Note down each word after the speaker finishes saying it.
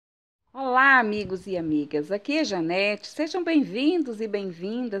Olá, amigos e amigas, aqui é Janete, sejam bem-vindos e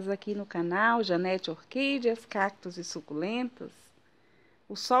bem-vindas aqui no canal Janete Orquídeas, Cactos e Suculentas.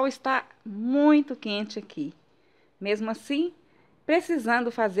 O sol está muito quente aqui, mesmo assim,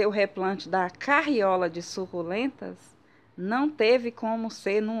 precisando fazer o replante da carriola de suculentas, não teve como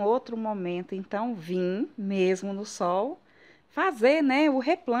ser num outro momento, então vim, mesmo no sol, fazer, o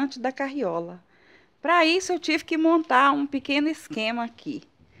replante da carriola. Para isso eu tive que montar um pequeno esquema aqui.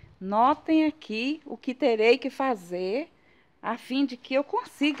 Notem aqui o que terei que fazer, a fim de que eu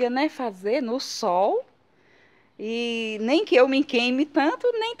consiga, fazer no sol, e nem que eu me queime tanto,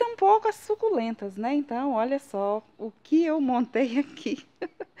 nem tampouco as suculentas, Então, olha só o que eu montei aqui.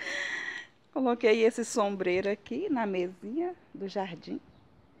 Coloquei esse sombreiro aqui na mesinha do jardim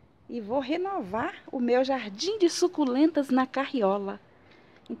e vou renovar o meu jardim de suculentas na carriola.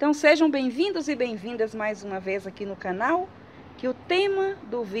 Então, sejam bem-vindos e bem-vindas mais uma vez aqui no canal, que o tema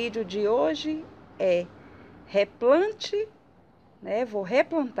do vídeo de hoje é replante, Vou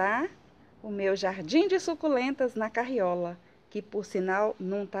replantar o meu jardim de suculentas na carriola, que por sinal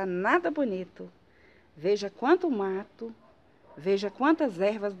não tá nada bonito. Veja quanto mato, veja quantas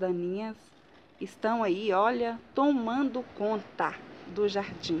ervas daninhas estão aí, olha, tomando conta do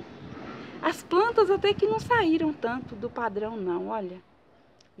jardim. As plantas até que não saíram tanto do padrão não, olha.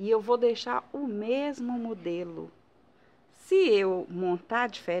 E eu vou deixar o mesmo modelo. Se eu montar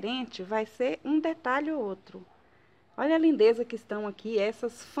diferente, vai ser um detalhe ou outro. Olha a lindeza que estão aqui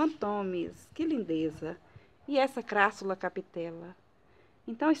essas fantomes. Que lindeza! E essa crássula capitela.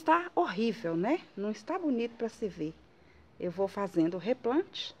 Então está horrível, Não está bonito para se ver. Eu vou fazendo o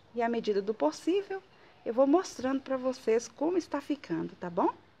replante e à medida do possível, eu vou mostrando para vocês como está ficando, tá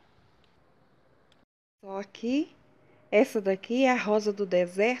bom? Só que essa daqui é a rosa do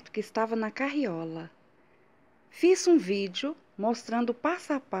deserto que estava na carriola. Fiz um vídeo mostrando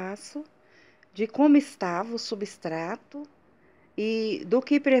passo a passo de como estava o substrato e do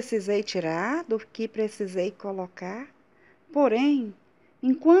que precisei tirar, do que precisei colocar. Porém,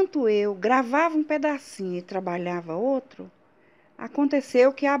 enquanto eu gravava um pedacinho e trabalhava outro,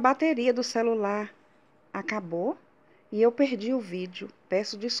 aconteceu que a bateria do celular acabou e eu perdi o vídeo.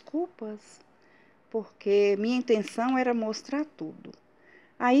 Peço desculpas, porque minha intenção era mostrar tudo.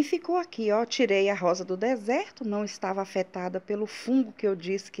 Aí ficou aqui, ó, tirei a rosa do deserto, não estava afetada pelo fungo que eu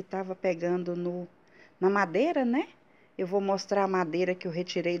disse que estava pegando na madeira, Eu vou mostrar a madeira que eu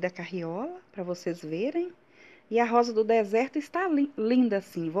retirei da carriola, para vocês verem. E a rosa do deserto está linda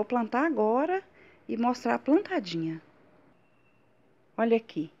assim. Vou plantar agora e mostrar plantadinha. Olha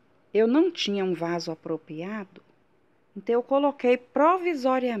aqui, eu não tinha um vaso apropriado, então eu coloquei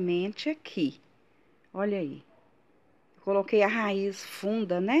provisoriamente aqui. Olha aí. Coloquei a raiz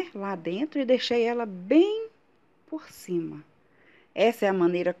funda, lá dentro e deixei ela bem por cima. Essa é a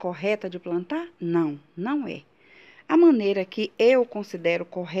maneira correta de plantar? Não, não é. A maneira que eu considero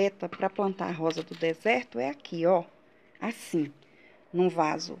correta para plantar a rosa do deserto é aqui, ó. Assim, num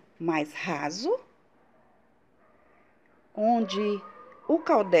vaso mais raso, onde o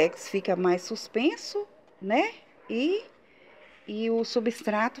caudex fica mais suspenso, E o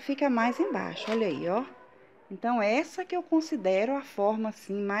substrato fica mais embaixo, olha aí, ó. Então, essa que eu considero a forma,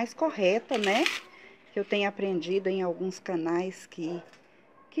 assim, mais correta, Que eu tenho aprendido em alguns canais que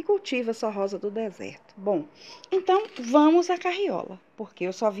cultiva essa rosa do deserto. Bom, então, vamos à carriola, porque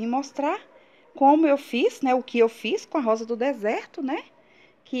eu só vim mostrar como eu fiz, O que eu fiz com a rosa do deserto,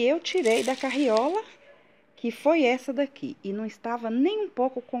 Que eu tirei da carriola, que foi essa daqui. E não estava nem um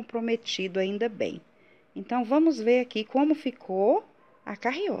pouco comprometido, ainda bem. Então, vamos ver aqui como ficou a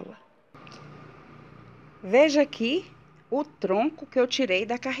carriola. Veja aqui o tronco que eu tirei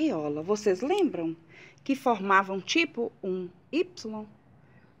da carriola. Vocês lembram que formavam tipo um Y?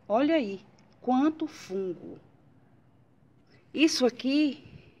 Olha aí, quanto fungo. Isso aqui,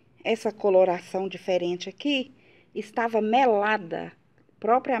 essa coloração diferente aqui, estava melada,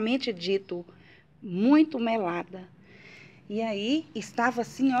 propriamente dito, muito melada. E aí, estava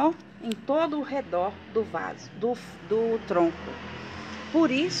assim, ó, em todo o redor do vaso, do tronco. Por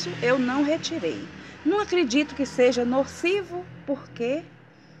isso, eu não retirei. Não acredito que seja nocivo, porque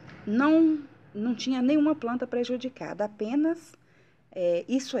não tinha nenhuma planta prejudicada, apenas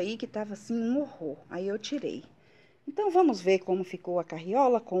isso aí que estava assim um horror. Aí eu tirei. Então, vamos ver como ficou a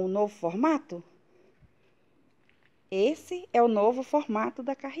carriola com o novo formato? Esse é o novo formato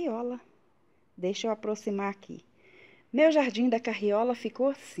da carriola. Deixa eu aproximar aqui. Meu jardim da carriola ficou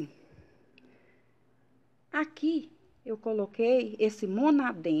assim. Aqui eu coloquei esse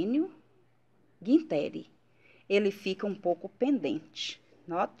monadênio guintere. Ele fica um pouco pendente,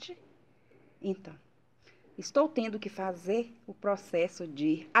 note. Então, Estou tendo que fazer o processo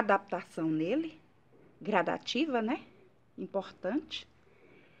de adaptação nele, gradativa, né? Importante,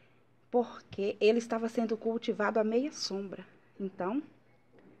 porque ele estava sendo cultivado à meia sombra. Então,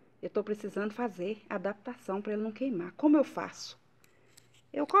 eu estou precisando fazer adaptação para ele não queimar. Como eu faço?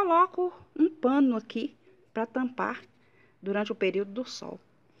 Eu coloco um pano aqui para tampar durante o período do sol.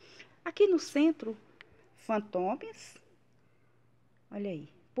 Aqui no centro, fantomes. Olha aí.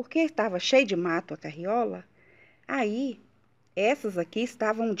 Porque estava cheio de mato a carriola, aí essas aqui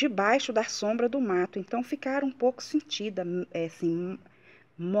estavam debaixo da sombra do mato, então ficaram um pouco sentidas, assim,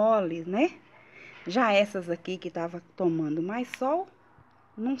 mole, né? Já essas aqui que estavam tomando mais sol,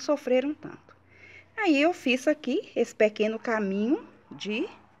 não sofreram tanto. Aí eu fiz aqui esse pequeno caminho de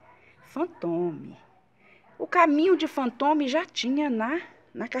fantome. O caminho de fantome já tinha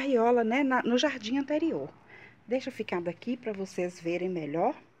na carriola, né? No jardim anterior. Deixa eu ficar daqui para vocês verem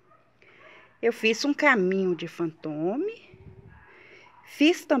melhor. Eu fiz um caminho de fantome.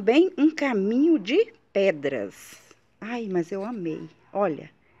 Fiz também um caminho de pedras. Ai, mas eu amei.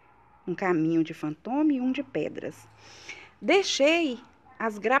 Olha, um caminho de fantome e um de pedras. Deixei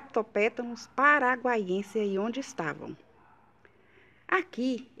as graptopétalos paraguaienses aí onde estavam.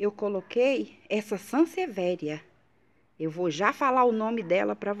 Aqui eu coloquei essa sansevieria. Eu vou já falar o nome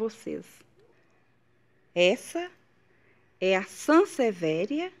dela para vocês. Essa é a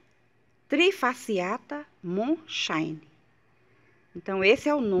sansevieria trifasciata montei. Então, esse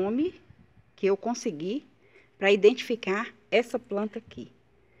é o nome que eu consegui para identificar essa planta aqui.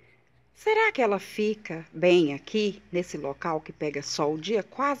 Será que ela fica bem aqui, nesse local que pega sol o dia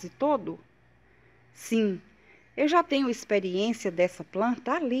quase todo? Sim, eu já tenho experiência dessa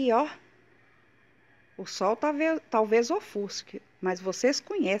planta ali, ó. O sol talvez ofusque, mas vocês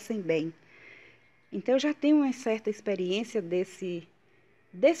conhecem bem. Então, eu já tenho uma certa experiência desse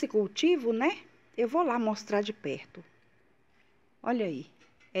cultivo, né? Eu vou lá mostrar de perto. Olha aí,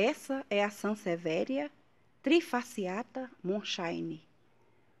 essa é a sansevieria trifasciata montei.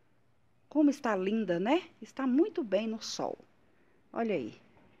 Como está linda, né? Está muito bem no sol. Olha aí.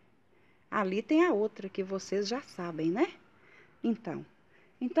 Ali tem a outra que vocês já sabem, né? Então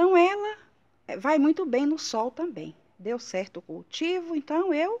ela vai muito bem no sol também. Deu certo o cultivo,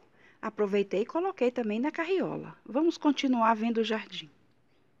 então eu aproveitei e coloquei também na carriola. Vamos continuar vendo o jardim.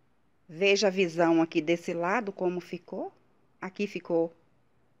 Veja a visão aqui desse lado como ficou. Aqui ficou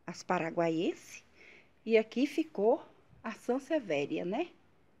as paraguaienses e aqui ficou a sansevieria, né?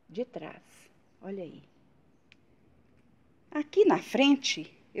 De trás. Olha aí. Aqui na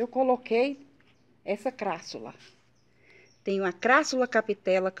frente eu coloquei essa crássula. Tenho a crássula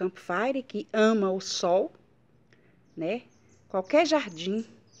capitela campfire que ama o sol, né? Qualquer jardim,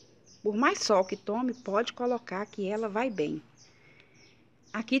 por mais sol que tome, pode colocar que ela vai bem.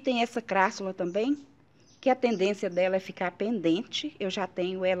 Aqui tem essa crássula também, que a tendência dela é ficar pendente. Eu já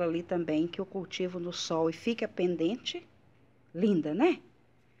tenho ela ali também, que eu cultivo no sol e fica pendente. Linda, né?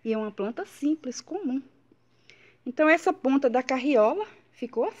 E é uma planta simples, comum. Então, essa ponta da carriola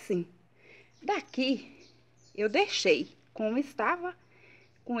ficou assim. Daqui, eu deixei como estava,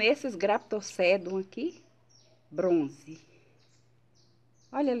 com esses graptocedum aqui, bronze.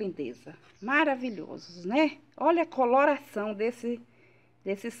 Olha a lindeza, maravilhosos, né? Olha a coloração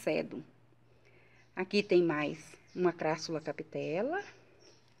desse cedum. Aqui tem mais uma crássula capitela.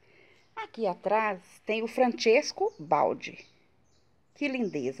 Aqui atrás tem o Francesco balde. Que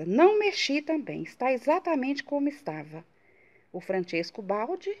lindeza. Não mexi também, está exatamente como estava. O Francesco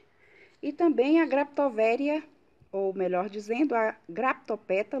balde e também a graptovéria, ou melhor dizendo, a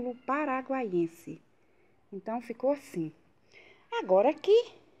graptopétalo paraguaiense. Então, ficou assim. Agora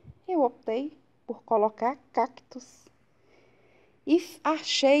aqui, eu optei por colocar cactos. E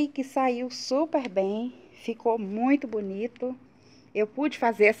achei que saiu super bem, ficou muito bonito. Eu pude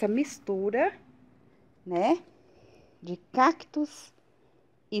fazer essa mistura, né, de cactos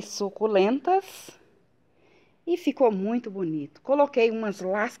e suculentas. E ficou muito bonito. Coloquei umas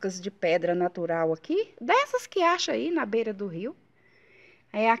lascas de pedra natural aqui, dessas que acha aí na beira do rio.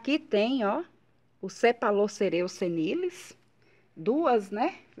 Aí aqui tem, ó, o Cepalocereu senilis, duas,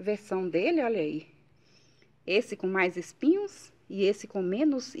 né, versão dele, olha aí. Esse com mais espinhos e esse com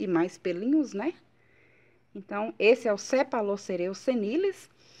menos e mais pelinhos, né? Então, esse é o Cepalocereu senilis.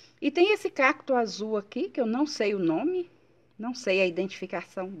 E tem esse cacto azul aqui, que eu não sei o nome, não sei a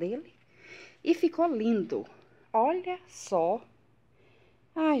identificação dele. E ficou lindo. Olha só.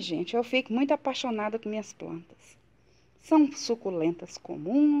 Ai, gente, eu fico muito apaixonada com minhas plantas. São suculentas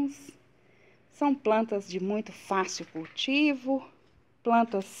comuns, são plantas de muito fácil cultivo,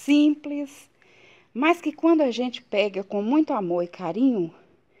 plantas simples, mas que quando a gente pega com muito amor e carinho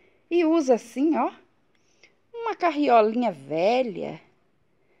e usa assim, ó, uma carriolinha velha,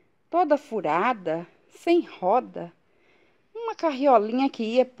 toda furada, sem roda. Uma carriolinha que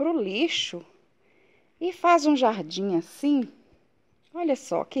ia pro lixo e faz um jardim assim. Olha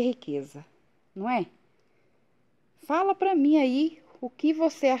só que riqueza, não é? Fala pra mim aí o que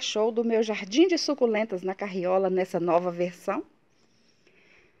você achou do meu jardim de suculentas na carriola nessa nova versão.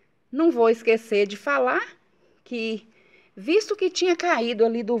 Não vou esquecer de falar que, visto que tinha caído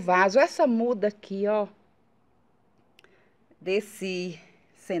ali do vaso essa muda aqui, ó, desse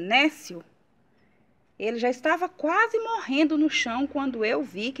senécio, ele já estava quase morrendo no chão quando eu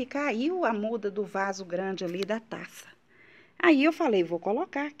vi que caiu a muda do vaso grande ali da taça. Aí eu falei, vou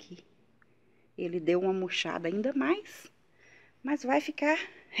colocar aqui. Ele deu uma murchada ainda mais, mas vai ficar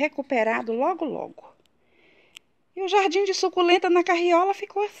recuperado logo, logo. E o jardim de suculenta na carriola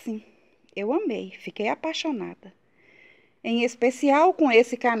ficou assim. Eu amei, fiquei apaixonada. Em especial com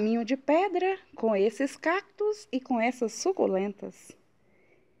esse caminho de pedra, com esses cactos e com essas suculentas.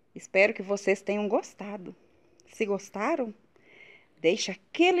 Espero que vocês tenham gostado. Se gostaram, deixa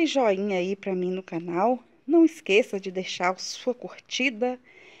aquele joinha aí para mim no canal. Não esqueça de deixar a sua curtida.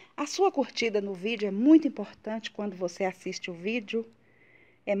 A sua curtida no vídeo é muito importante quando você assiste o vídeo.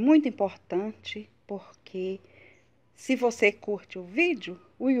 É muito importante porque se você curte o vídeo,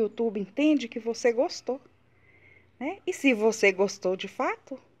 o YouTube entende que você gostou, né? E se você gostou de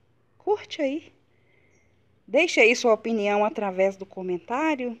fato, curte aí. Deixe aí sua opinião através do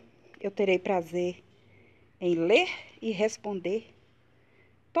comentário. Eu terei prazer em ler e responder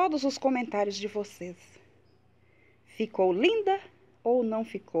todos os comentários de vocês. Ficou linda ou não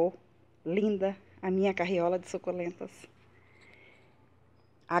ficou linda a minha carriola de suculentas?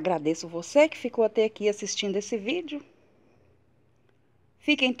 Agradeço você que ficou até aqui assistindo esse vídeo.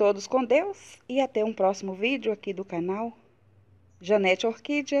 Fiquem todos com Deus e até um próximo vídeo aqui do canal Janete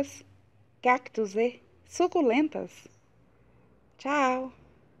Orquídeas, Cactos e Suculentas. Tchau!